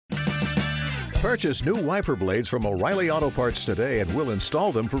Purchase new wiper blades from O'Reilly Auto Parts today and we'll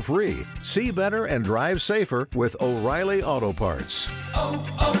install them for free. See better and drive safer with O'Reilly Auto Parts.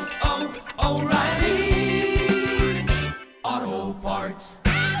 O'Reilly Auto Parts.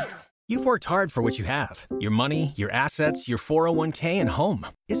 You've worked hard for what you have. Your money, your assets, your 401k, and home.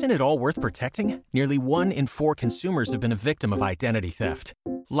 Isn't it all worth protecting? Nearly 1 in 4 consumers have been a victim of identity theft.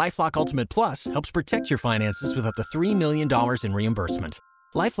 LifeLock Ultimate Plus helps protect your finances with up to $3 million in reimbursement.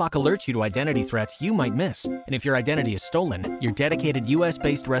 LifeLock alerts you to identity threats you might miss. And if your identity is stolen, your dedicated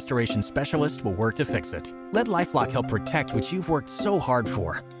U.S.-based restoration specialist will work to fix it. Let LifeLock help protect what you've worked so hard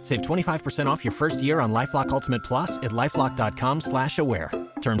for. Save 25% off your first year on LifeLock Ultimate Plus at LifeLock.com/aware.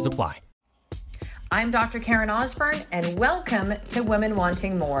 Terms apply. I'm Dr. Karen Osborne, and welcome to Women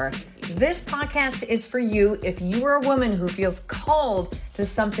Wanting More. This podcast is for you if you are a woman who feels called to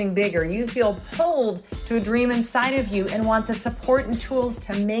something bigger. You feel pulled to a dream inside of you and want the support and tools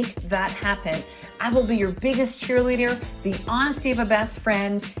to make that happen. I will be your biggest cheerleader, the honesty of a best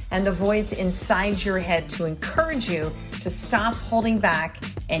friend, and the voice inside your head to encourage you to stop holding back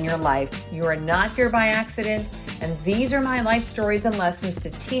in your life. You are not here by accident, and these are my life stories and lessons to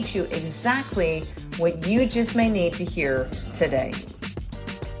teach you exactly what you just may need to hear today.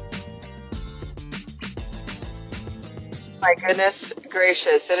 My goodness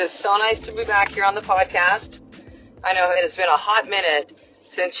gracious, it is so nice to be back here on the podcast. I know it has been a hot minute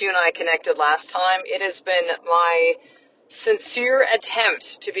since you and I connected last time. It has been my sincere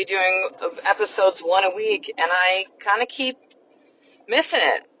attempt to be doing episodes one a week, and I kind of keep missing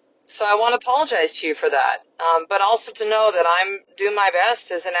it. So I want to apologize to you for that, but also to know that I'm doing my best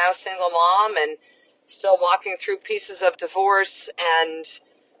as a now single mom and still walking through pieces of divorce and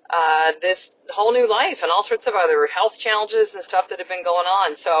this whole new life and all sorts of other health challenges and stuff that have been going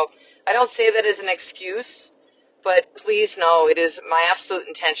on. So I don't say that as an excuse, but please know it is my absolute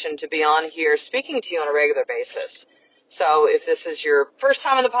intention to be on here speaking to you on a regular basis. So if this is your first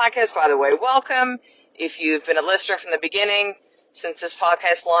time on the podcast, by the way, welcome. If you've been a listener from the beginning, since this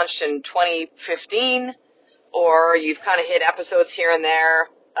podcast launched in 2015, or you've kind of hit episodes here and there,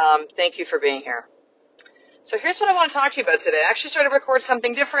 thank you for being here. So here's what I want to talk to you about today. I actually started to record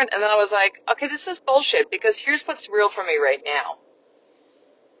something different, and then I was like, okay, this is bullshit, because here's what's real for me right now.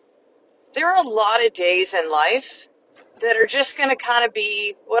 There are a lot of days in life that are just going to kind of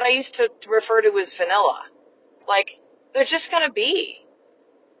be what I used to refer to as vanilla. Like, they're just going to be.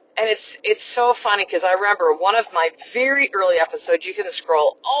 And it's so funny because I remember one of my very early episodes, you can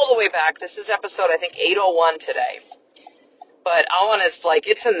scroll all the way back. This is episode, I think, 801 today. But I want to,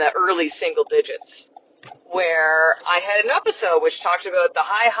 it's in the early single digits, where I had an episode which talked about the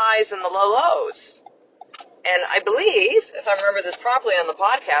high highs and the low lows. And I believe, if I remember this properly on the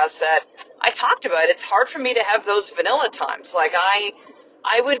podcast, that I talked about it's hard for me to have those vanilla times. Like, I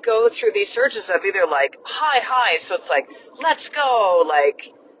would go through these surges of either, high, so it's like, let's go,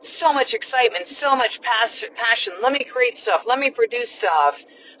 so much excitement, so much passion, let me create stuff, let me produce stuff,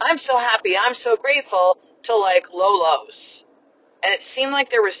 I'm so happy, I'm so grateful, to low lows. And it seemed like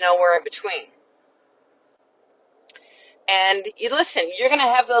there was nowhere in between. And you listen, you're going to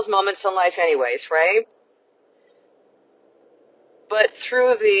have those moments in life anyways, right? But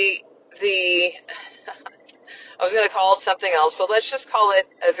through the I was going to call it something else, but let's just call it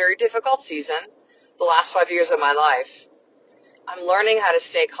a very difficult season, the last 5 years of my life. I'm learning how to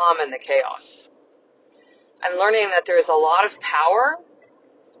stay calm in the chaos. I'm learning that there is a lot of power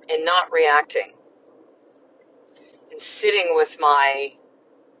in not reacting, in sitting with my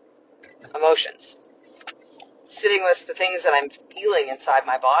emotions, sitting with the things that I'm feeling inside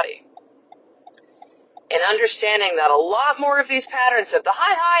my body, and understanding that a lot more of these patterns of the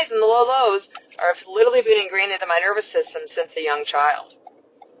high highs and the low lows have literally been ingrained into my nervous system since a young child.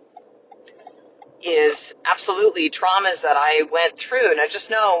 Is absolutely traumas that I went through. Now just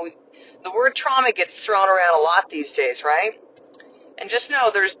know, the word trauma gets thrown around a lot these days, right? And just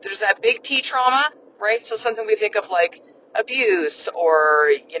know there's that big T trauma, right? So something we think of like abuse, or,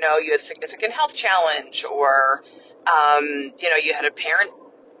 you had significant health challenge, or, you had a parent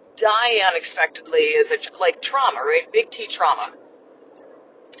die unexpectedly as trauma, right? Big T trauma.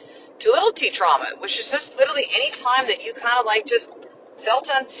 To little T trauma, which is just literally any time that you kind of just felt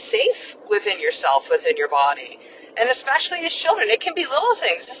unsafe within yourself, within your body. And especially as children, it can be little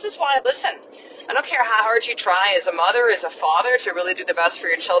things. This is why, listen, I don't care how hard you try as a mother, as a father, to really do the best for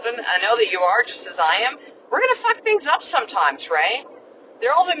your children. I know that you are, just as I am. We're going to fuck things up sometimes, right?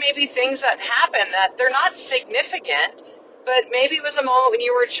 There will be maybe things that happen that they're not significant, but maybe it was a moment when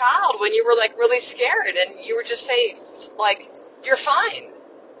you were a child, when you were really scared, and you were just saying, you're fine.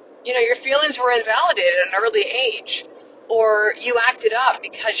 Your feelings were invalidated at an early age. or you acted up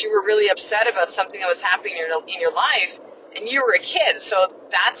because you were really upset about something that was happening in your life, and you were a kid, so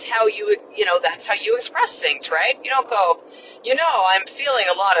that's how you express things, right? You don't go, I'm feeling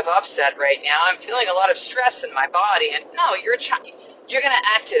a lot of upset right now. I'm feeling a lot of stress in my body, and no, you're going to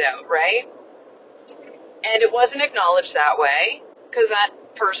act it out, right? And it wasn't acknowledged that way because that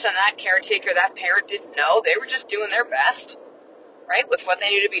person, that caretaker, that parent didn't know. They were just doing their best, right, with what they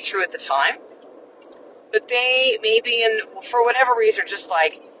needed to be through at the time. But they maybe, for whatever reason, are just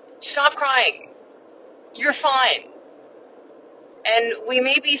like, stop crying. You're fine. And we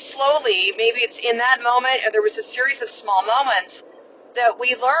maybe it's in that moment, or there was a series of small moments that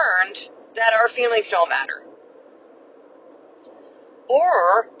we learned that our feelings don't matter.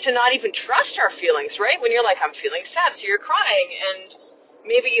 Or to not even trust our feelings, right? When you're like, I'm feeling sad, so you're crying, and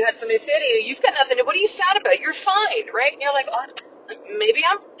maybe you had somebody say to you, you've got nothing, what are you sad about? You're fine, right? And you're like, oh, maybe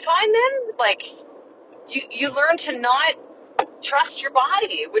I'm fine then? Like, you learn to not trust your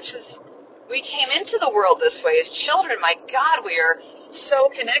body, which is, we came into the world this way as children. My God, we are so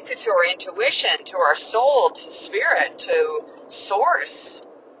connected to our intuition, to our soul, to spirit, to source.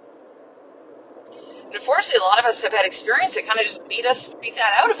 And unfortunately, a lot of us have had experience that kind of just beat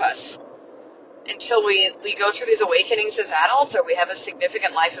that out of us until we go through these awakenings as adults, or we have a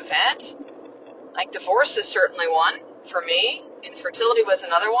significant life event. Like divorce is certainly one for me. Infertility was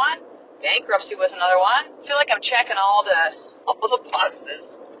another one. Bankruptcy was another one. I feel like I'm checking all the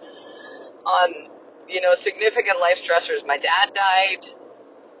boxes on, significant life stressors. My dad died.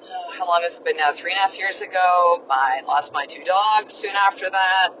 How long has it been now? 3.5 years ago. I lost my 2 dogs soon after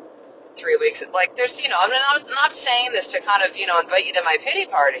that. 3 weeks. Like, there's, I'm not saying this to kind of, invite you to my pity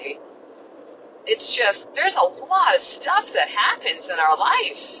party. It's just, there's a lot of stuff that happens in our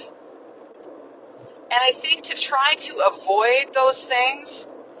life. And I think to try to avoid those things,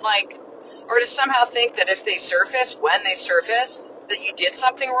 or to somehow think that if they surface, when they surface, that you did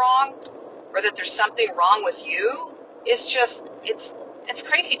something wrong, or that there's something wrong with you, is just, it's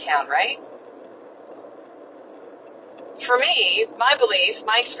crazy town, right? For me, my belief,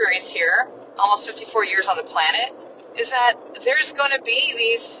 my experience here, almost 54 years on the planet, is that there's going to be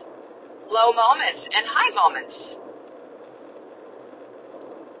these low moments and high moments.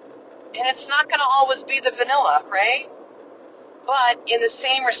 And it's not going to always be the vanilla, right? But in the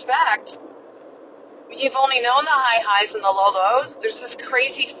same respect, you've only known the high highs and the low lows. There's this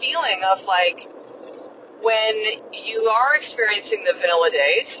crazy feeling of like, when you are experiencing the vanilla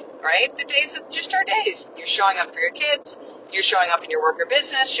days, right? The days that just are days. You're showing up for your kids. You're showing up in your work or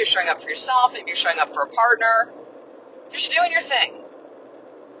business. You're showing up for yourself. Maybe you're showing up for a partner. You're just doing your thing.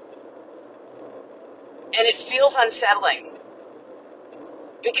 And it feels unsettling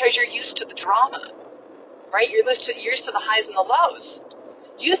because you're used to the drama, right? You're used to the highs and the lows.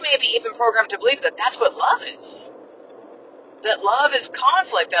 You've maybe even programmed to believe that that's what love is. That love is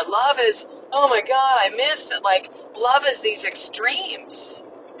conflict. That love is, oh my God, I missed it. Like, love is these extremes.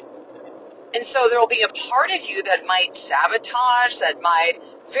 And so there will be a part of you that might sabotage, that might,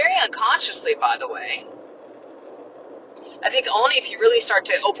 very unconsciously, by the way. I think only if you really start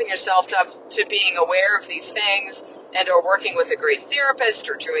to open yourself up to being aware of these things, and or working with a great therapist,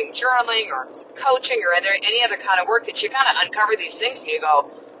 or doing journaling, or coaching, or any other kind of work, that you kind of uncover these things and you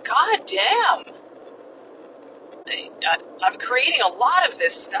go, God damn, I'm creating a lot of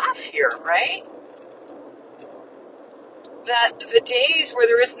this stuff here, right? That the days where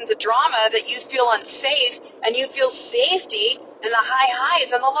there isn't the drama, that you feel unsafe, and you feel safety in the high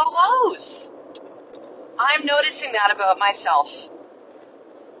highs and the low lows. I'm noticing that about myself.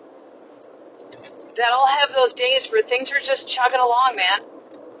 That I'll have those days where things are just chugging along, man.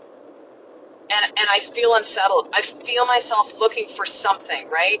 And I feel unsettled. I feel myself looking for something,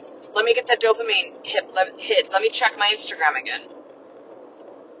 right? Let me get that dopamine hit. Let me check my Instagram again.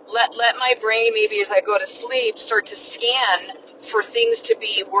 Let my brain, maybe as I go to sleep, start to scan for things to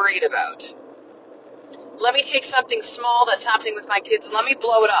be worried about. Let me take something small that's happening with my kids and let me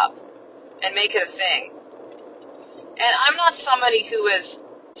blow it up and make it a thing. And I'm not somebody who is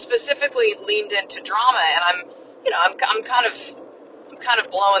specifically leaned into drama, and I'm kind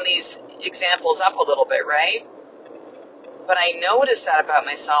of blowing these examples up a little bit, right? But I notice that about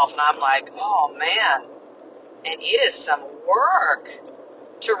myself, and I'm like, oh man, and it is some work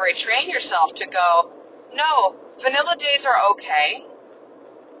to retrain yourself to go, no, vanilla days are okay.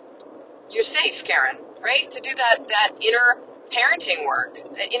 You're safe, Karen, right? To do that inner parenting work,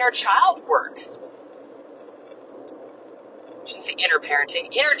 that inner child work. I shouldn't say inner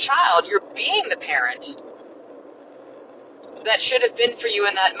parenting. Inner child, you're being the parent that should have been for you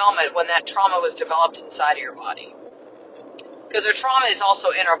in that moment when that trauma was developed inside of your body. Because our trauma is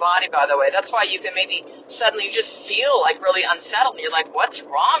also in our body, by the way. That's why you can maybe suddenly you just feel like really unsettled. And you're like, what's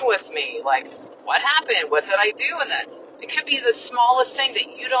wrong with me? Like, what happened? What did I do? And that it could be the smallest thing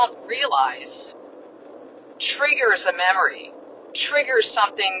that you don't realize triggers a memory, triggers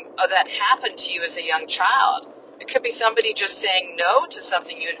something that happened to you as a young child. It could be somebody just saying no to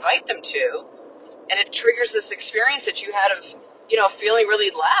something you invite them to, and it triggers this experience that you had of, feeling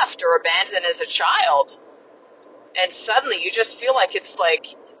really left or abandoned as a child. And suddenly you just feel like it's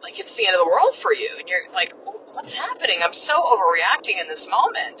it's the end of the world for you. And you're like, what's happening? I'm so overreacting in this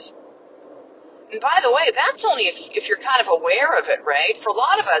moment. And by the way, that's only if you're kind of aware of it, right? For a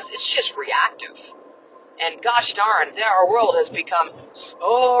lot of us, it's just reactive. And gosh darn, our world has become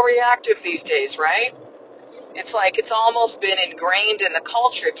so reactive these days, right? It's like it's almost been ingrained in the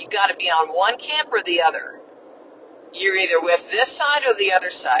culture. You got to be on one camp or the other. You're either with this side or the other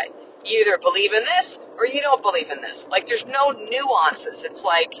side. You either believe in this or you don't believe in this. Like, there's no nuances. It's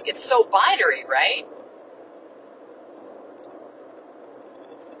like, it's so binary, right?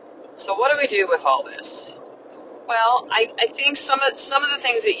 So what do we do with all this? Well, I think some of the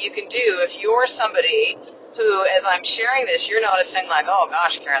things that you can do if you're somebody who, as I'm sharing this, you're noticing like, oh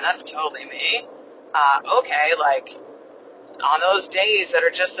gosh, Karen, that's totally me. Okay, like, on those days that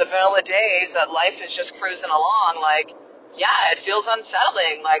are just the vanilla days that life is just cruising along, like, yeah, it feels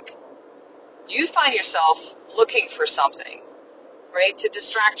unsettling. Like, you find yourself looking for something, right, to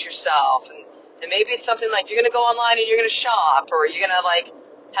distract yourself. And maybe it's something like you're going to go online and you're going to shop, or you're going to, like,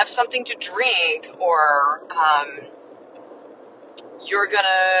 have something to drink, or you're going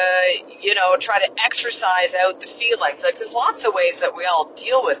to, try to exercise out the feeling. Like, there's lots of ways that we all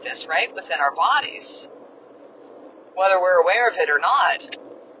deal with this, right, within our bodies, whether we're aware of it or not.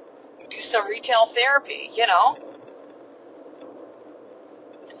 Do some retail therapy,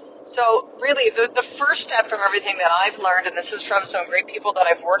 So really, the first step from everything that I've learned, and this is from some great people that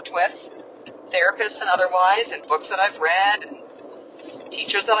I've worked with, therapists and otherwise, and books that I've read, and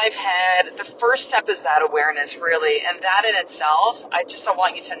teachers that I've had, the first step is that awareness, really. And that in itself, I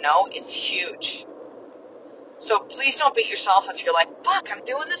want you to know, it's huge. So please don't beat yourself if you're like, fuck, I'm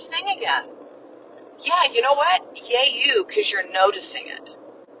doing this thing again. Yeah, you know what? Yay you, because you're noticing it.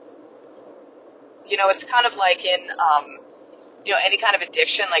 It's kind of like in... any kind of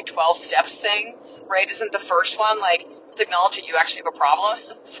addiction, like 12 steps things, right? Isn't the first one, like, to acknowledge that you actually have a problem?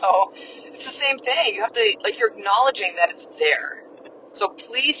 So it's the same thing. You have to, like, you're acknowledging that it's there. So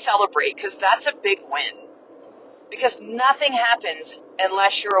please celebrate, because that's a big win. Because nothing happens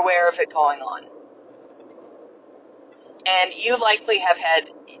unless you're aware of it going on. And you likely have had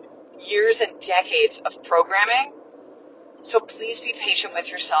years and decades of programming. So please be patient with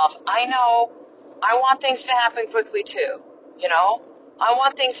yourself. I know I want things to happen quickly too. I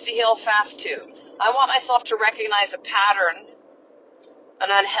want things to heal fast too. I want myself to recognize a pattern, an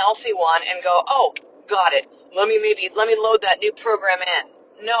unhealthy one, and go, oh, got it. Let me load that new program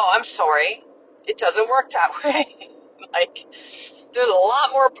in. No, I'm sorry. It doesn't work that way. Like, there's a lot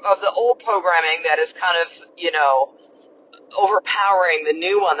more of the old programming that is kind of, overpowering the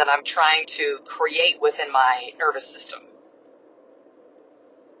new one that I'm trying to create within my nervous system.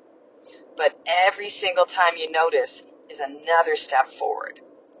 But every single time you notice is another step forward.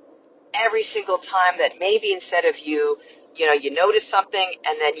 Every single time that maybe instead of you notice something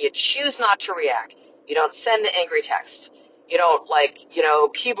and then you choose not to react. You don't send the angry text. You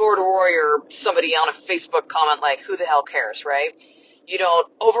don't, keyboard warrior somebody on a Facebook comment like, who the hell cares, right? You don't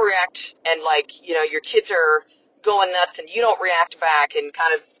overreact and, your kids are going nuts and you don't react back and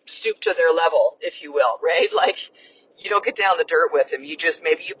kind of stoop to their level, if you will, right? Like, you don't get down the dirt with them. You just,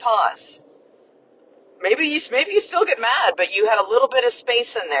 maybe you pause. Maybe you still get mad, but you had a little bit of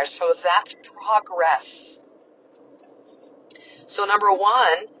space in there, so that's progress. So number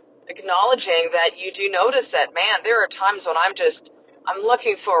one, acknowledging that you do notice that, man, there are times when I'm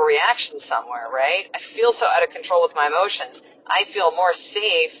looking for a reaction somewhere, right? I feel so out of control with my emotions. I feel more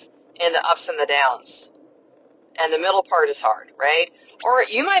safe in the ups and the downs. And the middle part is hard, right? Or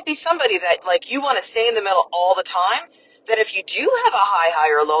you might be somebody that, you want to stay in the middle all the time. That if you do have a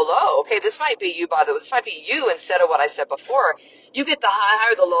high or low, okay, this might be you, by the way, this might be you instead of what I said before. You get the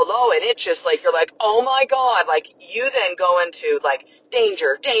high or the low, and it's just like, you're like, oh my God, like, you then go into, like,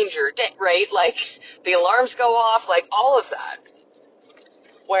 danger, right? Like, the alarms go off, like, all of that.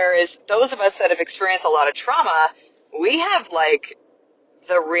 Whereas those of us that have experienced a lot of trauma, we have, like,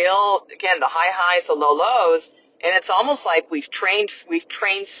 the real, again, the high highs, the low lows, and it's almost like we've trained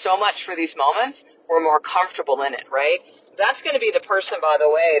so much for these moments, we're more comfortable in it, right? That's going to be the person, by the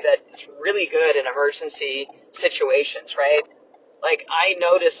way, that's really good in emergency situations, right? Like, I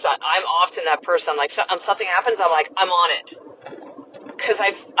notice that I'm often that person. Like, something happens, I'm like, I'm on it. Because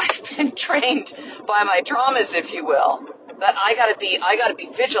I've been trained by my traumas, if you will, that I gotta be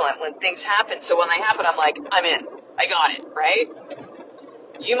vigilant when things happen. So when they happen, I'm like, I'm in. I got it, right?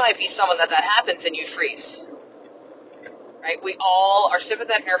 You might be someone that happens and you freeze. Right? Our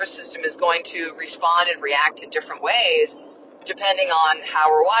sympathetic nervous system is going to respond and react in different ways depending on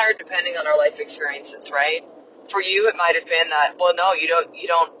how we're wired, depending on our life experiences, right? For you, it might have been that, well, no, you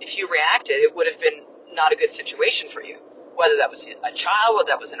don't, if you reacted, it would have been not a good situation for you. Whether that was a child, whether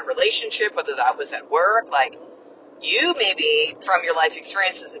that was in a relationship, whether that was at work, like, you maybe, from your life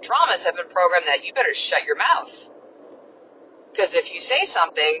experiences and traumas, have been programmed that you better shut your mouth. Because if you say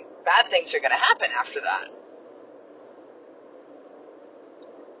something, bad things are going to happen after that.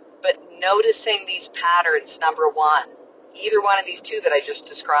 But noticing these patterns, number one, either one of these two that I just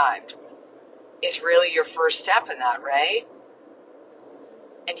described, is really your first step in that, right?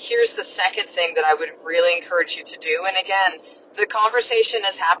 And here's the second thing that I would really encourage you to do. And again, the conversation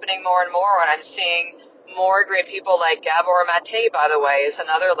is happening more and more, and I'm seeing more great people like Gabor Mate, by the way, is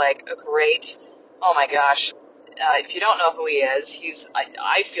another, like, a great, oh my gosh, if you don't know who he is, he's,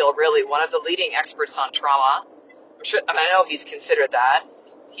 I feel, really one of the leading experts on trauma. I know he's considered that.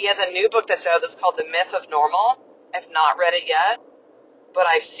 He has a new book that's out that's called The Myth of Normal. I've not read it yet, but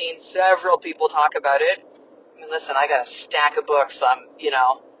I've seen several people talk about it. I mean, listen, I got a stack of books.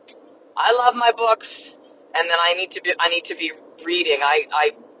 I love my books, and then I need to be reading.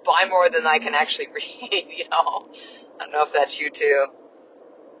 I buy more than I can actually read, I don't know if that's you too.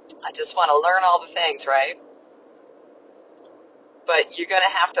 I just want to learn all the things, right? But you're going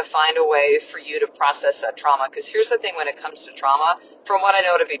to have to find a way for you to process that trauma, because here's the thing when it comes to trauma, from what I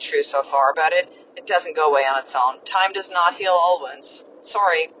know to be true so far about it, it doesn't go away on its own. Time does not heal all wounds.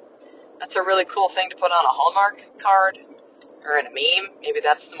 Sorry. That's a really cool thing to put on a Hallmark card or in a meme. Maybe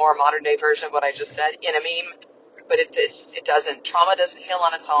that's the more modern day version of what I just said, in a meme. But it doesn't. Trauma doesn't heal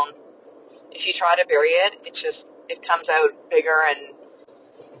on its own. If you try to bury it, it comes out bigger, and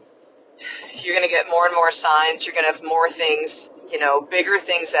you're going to get more and more signs. You're going to have more things, bigger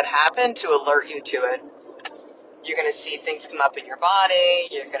things that happen to alert you to it. You're going to see things come up in your body.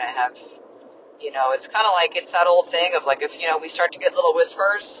 You're going to have, it's kind of like, it's that old thing of, like, if, we start to get little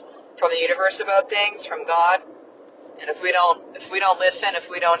whispers from the universe about things, from God, and if we don't listen, if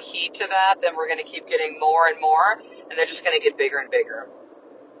we don't heed to that, then we're going to keep getting more and more, and they're just going to get bigger and bigger.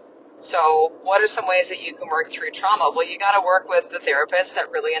 So what are some ways that you can work through trauma? Well, you got to work with the therapist that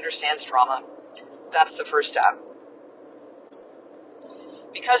really understands trauma. That's the first step.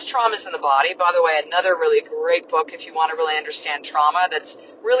 Because trauma is in the body, by the way, another really great book if you want to really understand trauma that's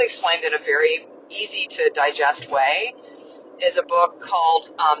really explained in a very easy to digest way is a book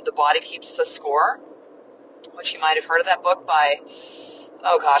called The Body Keeps the Score, which you might have heard of that book by,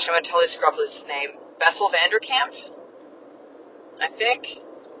 oh gosh, I'm going to totally screw up his name, Bessel van der Kamp, I think.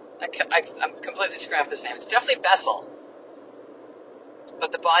 I'm completely screwing up his name. It's definitely Bessel.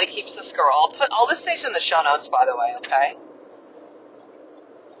 But The Body Keeps the Score. I'll list things in the show notes, by the way, okay?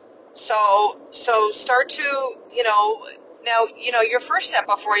 So start to, now, your first step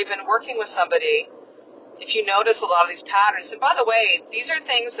before even working with somebody, if you notice a lot of these patterns, and by the way, these are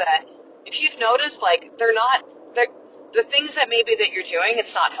things that, if you've noticed, like, they're the things that maybe that you're doing,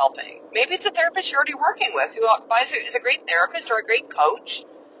 it's not helping. Maybe it's a therapist you're already working with who is a great therapist or a great coach.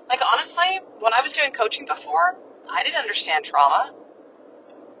 Like, honestly, when I was doing coaching before, I didn't understand trauma.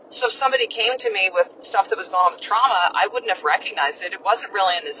 So if somebody came to me with stuff that was going on with trauma, I wouldn't have recognized it. It wasn't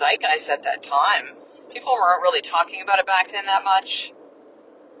really in the zeitgeist at that time. People weren't really talking about it back then that much.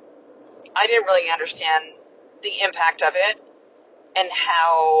 I didn't really understand the impact of it and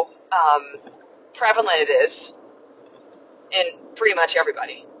how prevalent it is in pretty much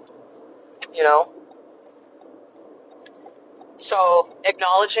everybody, So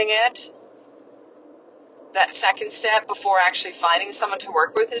acknowledging it, that second step before actually finding someone to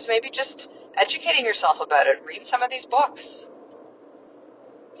work with is maybe just educating yourself about it. Read some of these books.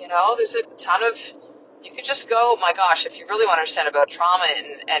 There's a ton of, you could just go, my gosh, if you really want to understand about trauma,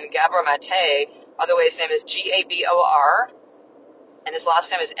 and Gabor Mate, by the way, his name is Gabor, and his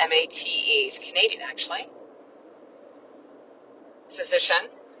last name is Mate. He's Canadian, actually. Physician.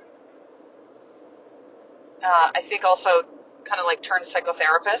 I think also kind of like turned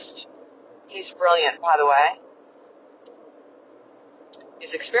psychotherapist. He's brilliant, by the way.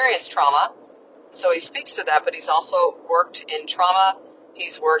 He's experienced trauma, so he speaks to that, but he's also worked in trauma.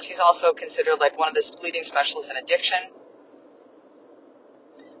 He's also considered like one of the leading specialists in addiction.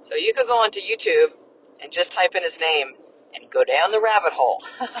 So you could go onto YouTube and just type in his name, and go down the rabbit hole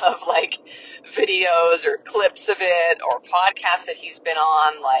of like videos or clips of it or podcasts that he's been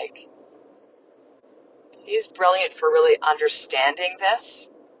on. Like, he's brilliant for really understanding this.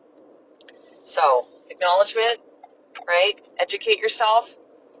 So, acknowledgement, right? Educate yourself.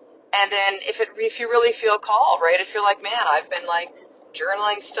 And then if you really feel called, right? If you're like, man, I've been like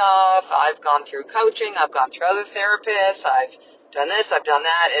journaling stuff, I've gone through coaching, I've gone through other therapists, I've done this, I've done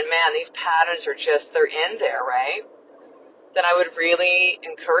that, and man, these patterns are just, they're in there, right? Then I would really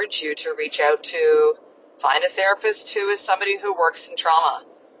encourage you to reach out to find a therapist who is somebody who works in trauma.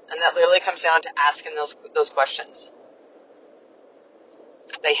 And that literally comes down to asking those questions.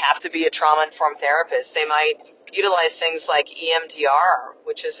 They have to be a trauma-informed therapist. They might utilize things like EMDR,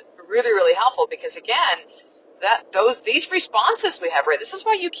 which is really, really helpful because, again, these responses we have, right? This is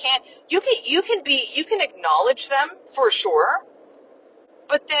why you can acknowledge them for sure,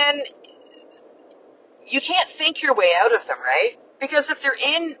 but then you can't think your way out of them, right? Because if they're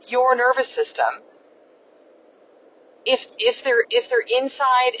in your nervous system, if they're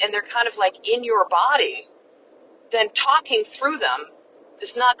inside and they're kind of like in your body, then talking through them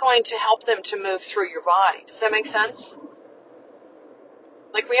is not going to help them to move through your body. Does that make sense?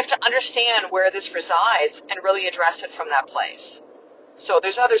 Like, we have to understand where this resides and really address it from that place. So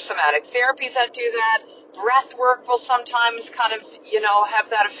there's other somatic therapies that do that. Breath work will sometimes kind of, have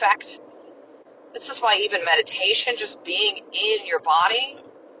that effect. This is why even meditation, just being in your body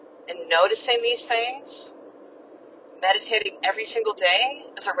and noticing these things, meditating every single day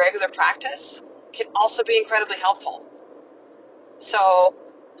as a regular practice, can also be incredibly helpful. So,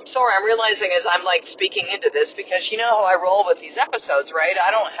 I'm sorry, I'm realizing as I'm like speaking into this, because you know how I roll with these episodes, right?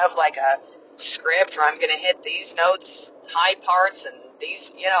 I don't have like a script or I'm going to hit these notes, high parts, and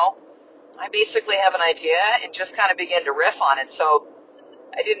these, I basically have an idea and just kind of begin to riff on it. So,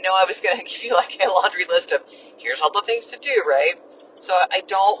 I didn't know I was going to give you like a laundry list of here's all the things to do, right? So, I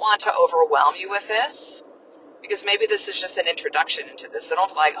don't want to overwhelm you with this, because maybe this is just an introduction into this. So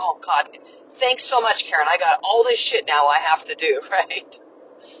don't like, oh, God, thanks so much, Karen. I got all this shit now I have to do, right?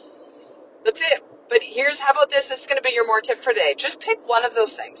 That's it. But how about this? This is going to be your more tip for today. Just pick one of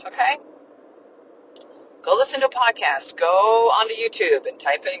those things, okay? Go listen to a podcast. Go onto YouTube and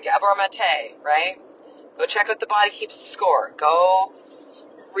type in Gabor Mate, right? Go check out The Body Keeps the Score. Go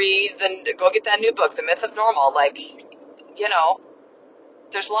get that new book, The Myth of Normal. Like,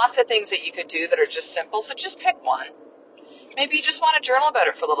 there's lots of things that you could do that are just simple, so just pick one. Maybe you just want to journal about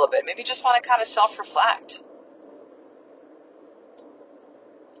it for a little bit. Maybe you just want to kind of self-reflect.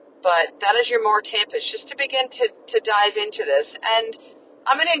 But that is your more tip, is just to begin to dive into this. And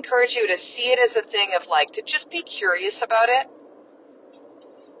I'm going to encourage you to see it as a thing of like, to just be curious about it,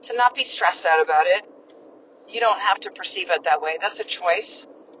 to not be stressed out about it. You don't have to perceive it that way. That's a choice.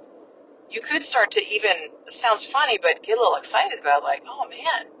 You could start to even, it sounds funny, but get a little excited about like, oh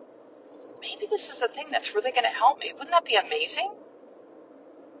man, maybe this is a thing that's really going to help me. Wouldn't that be amazing?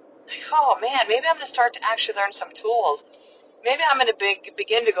 Like, oh man, maybe I'm going to start to actually learn some tools. Maybe I'm going to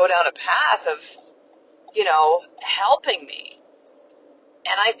begin to go down a path of, helping me.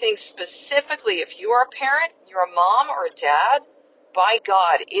 And I think specifically if you are a parent, you're a mom or a dad, by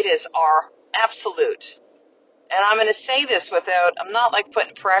God, it is our absolute. And I'm going to say this I'm not like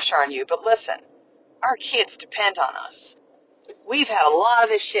putting pressure on you, but listen, our kids depend on us. We've had a lot of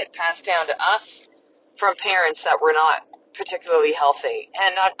this shit passed down to us from parents that were not particularly healthy.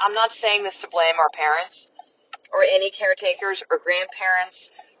 And I'm not saying this to blame our parents or any caretakers or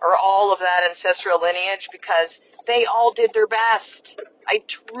grandparents or all of that ancestral lineage, because they all did their best. I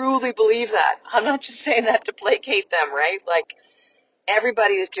truly believe that. I'm not just saying that to placate them, right? Like,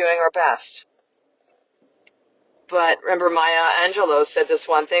 everybody is doing our best. But remember, Maya Angelou said this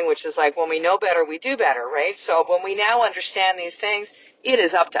one thing, which is like, when we know better, we do better, right? So when we now understand these things, it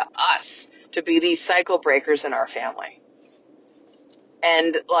is up to us to be these cycle breakers in our family.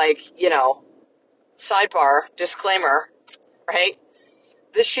 And like, sidebar, disclaimer, right?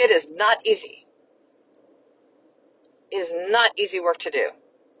 This shit is not easy. It is not easy work to do.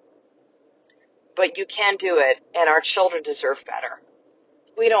 But you can do it, and our children deserve better.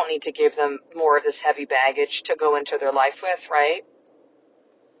 We don't need to give them more of this heavy baggage to go into their life with, right?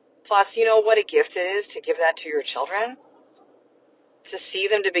 Plus, you know what a gift it is to give that to your children? To see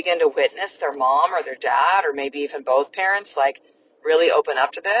them to begin to witness their mom or their dad, or maybe even both parents, like, really open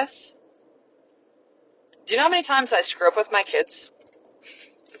up to this. Do you know how many times I screw up with my kids?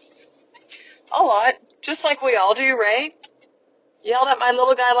 A lot. Just like we all do, right? Yelled at my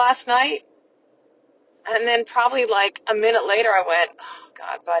little guy last night. And then probably like a minute later I went, oh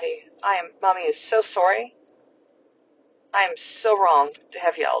God, buddy, Mommy is so sorry. I am so wrong to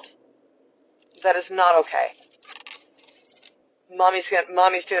have yelled. That is not okay.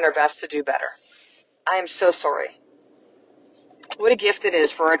 mommy's doing her best to do better. I am so sorry. What a gift it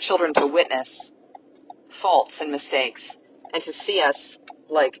is for our children to witness faults and mistakes and to see us,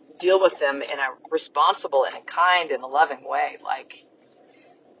 like, deal with them in a responsible and a kind and a loving way. Like,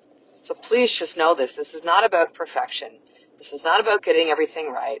 so please just know this. This is not about perfection. This is not about getting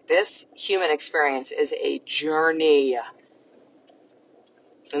everything right. This human experience is a journey.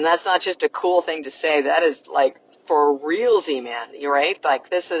 And that's not just a cool thing to say. That is, like, for realsy, man. You're right? Like,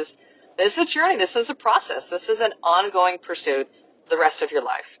 this is a journey. This is a process. This is an ongoing pursuit the rest of your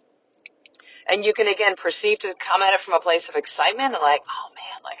life. And you can, again, perceive to come at it from a place of excitement and like, oh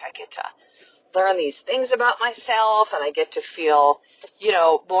man, like I get to learn these things about myself and I get to feel,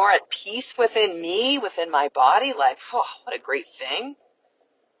 more at peace within me, within my body. Like, oh, what a great thing.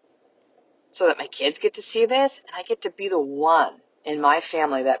 So that my kids get to see this and I get to be the one in my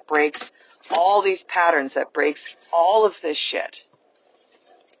family that breaks all these patterns, that breaks all of this shit.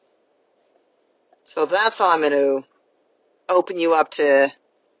 So that's how I'm going to open you up to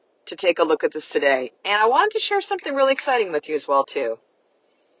take a look at this today. And I wanted to share something really exciting with you as well, too.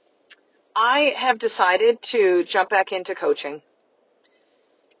 I have decided to jump back into coaching.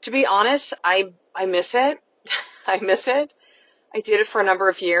 To be honest, I miss it. I miss it. I did it for a number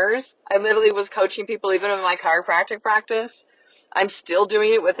of years. I literally was coaching people even in my chiropractic practice. I'm still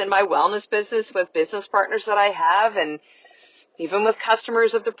doing it within my wellness business with business partners that I have and even with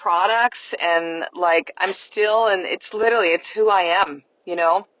customers of the products. And like, I'm still, and it's who I am,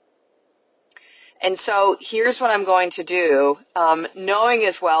 And so here's what I'm going to do, knowing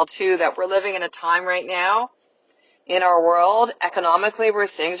as well, too, that we're living in a time right now in our world economically where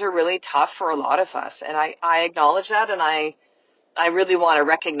things are really tough for a lot of us. And I acknowledge that, and I really want to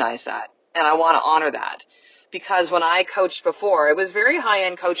recognize that, and I want to honor that. Because when I coached before, it was very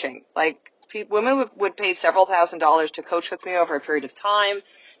high-end coaching. Like, women would pay several $1,000s to coach with me over a period of time,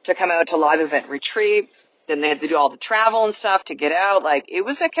 to come out to live event retreat. Then they had to do all the travel and stuff to get out. Like, it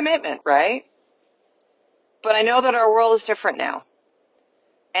was a commitment, right? But I know that our world is different now.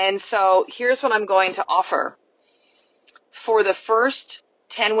 And so here's what I'm going to offer. For the first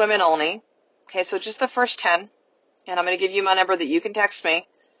 10 women only, okay, so just the first 10, and I'm going to give you my number that you can text me.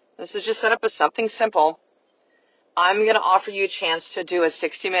 This is just set up as something simple. I'm going to offer you a chance to do a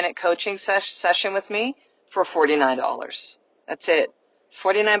 60-minute coaching session with me for $49. That's it.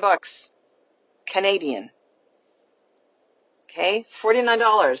 $49 Canadian. Okay,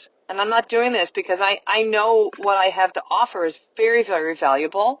 $49. And I'm not doing this because I know what I have to offer is very, very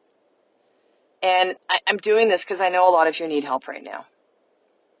valuable. And I'm doing this because I know a lot of you need help right now.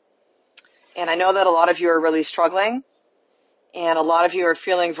 And I know that a lot of you are really struggling. And a lot of you are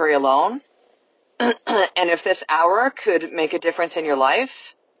feeling very alone. And if this hour could make a difference in your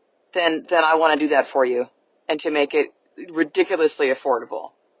life, then I want to do that for you and to make it ridiculously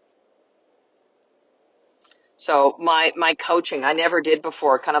affordable. So my coaching, I never did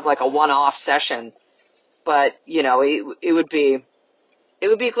before, kind of like a one-off session, but it would be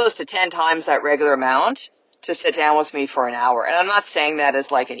close to 10 times that regular amount to sit down with me for an hour. And I'm not saying that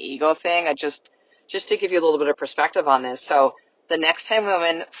as like an ego thing. I just to give you a little bit of perspective on this. So the next 10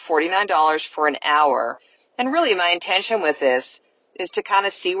 women, $49 for an hour. And really my intention with this is to kind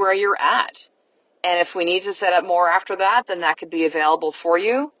of see where you're at. And if we need to set up more after that, then that could be available for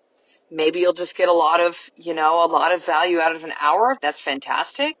you. Maybe you'll just get a lot of value out of an hour. That's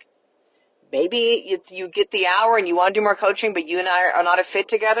fantastic. Maybe you get the hour and you want to do more coaching, but you and I are not a fit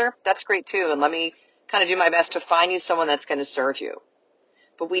together. That's great too. And let me kind of do my best to find you someone that's going to serve you.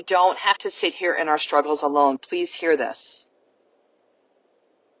 But we don't have to sit here in our struggles alone. Please hear this.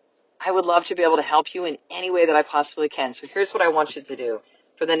 I would love to be able to help you in any way that I possibly can. So here's what I want you to do.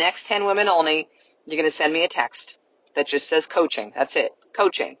 For the next 10 women only, you're going to send me a text that just says coaching. That's it.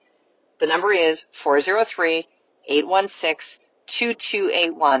 Coaching. The number is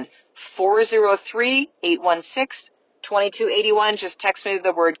 403-816-2281. 403-816-2281. Just text me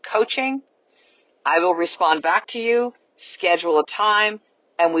the word coaching. I will respond back to you, schedule a time,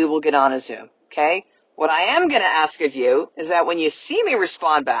 and we will get on a Zoom. Okay? What I am going to ask of you is that when you see me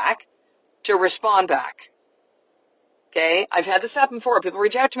respond back, to respond back. Okay? I've had this happen before. People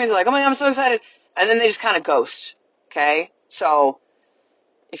reach out to me, they're like, oh my God, I'm so excited. And then they just kind of ghost. Okay? So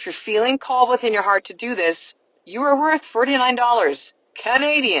if you're feeling called within your heart to do this, you are worth $49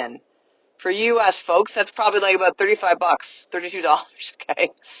 Canadian. For US folks, that's probably like about $35, $32. Okay?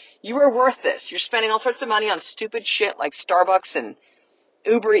 You are worth this. You're spending all sorts of money on stupid shit like Starbucks and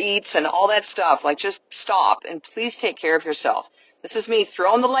Uber Eats and all that stuff. Like, just stop and please take care of yourself. This is me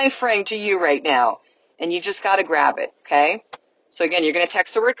throwing the life ring to you right now, and you just got to grab it, okay? So again, you're going to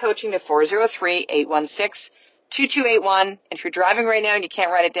text the word coaching to 2281. And if you're driving right now and you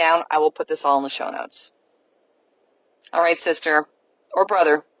can't write it down, I will put this all in the show notes. All right, sister or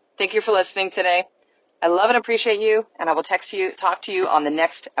brother, thank you for listening today. I love and appreciate you, and I will talk to you on the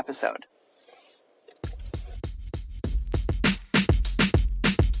next episode.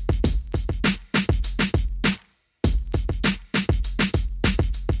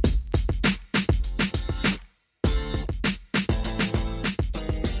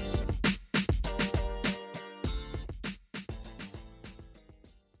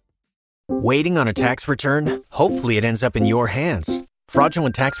 Waiting on a tax return? Hopefully it ends up in your hands.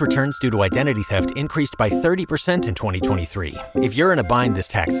 Fraudulent tax returns due to identity theft increased by 30% in 2023. If you're in a bind this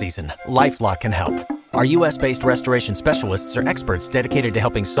tax season, LifeLock can help. Our U.S.-based restoration specialists are experts dedicated to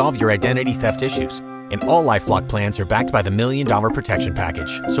helping solve your identity theft issues. And all LifeLock plans are backed by the $1 Million Protection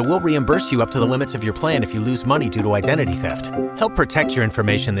Package. So we'll reimburse you up to the limits of your plan if you lose money due to identity theft. Help protect your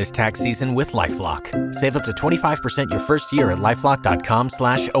information this tax season with LifeLock. Save up to 25% your first year at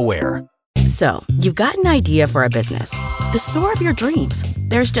LifeLock.com/aware. So, you've got an idea for a business. The store of your dreams.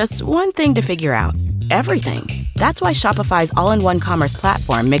 There's just one thing to figure out. Everything. That's why Shopify's all-in-one commerce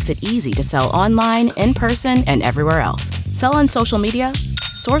platform makes it easy to sell online, in person, and everywhere else. Sell on social media.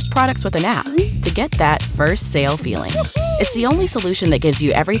 Source products with an app to get that first sale feeling. It's the only solution that gives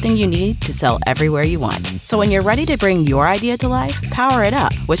you everything you need to sell everywhere you want. So when you're ready to bring your idea to life, power it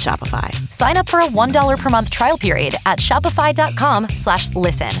up with Shopify. Sign up for a $1 per month trial period at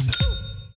shopify.com/listen.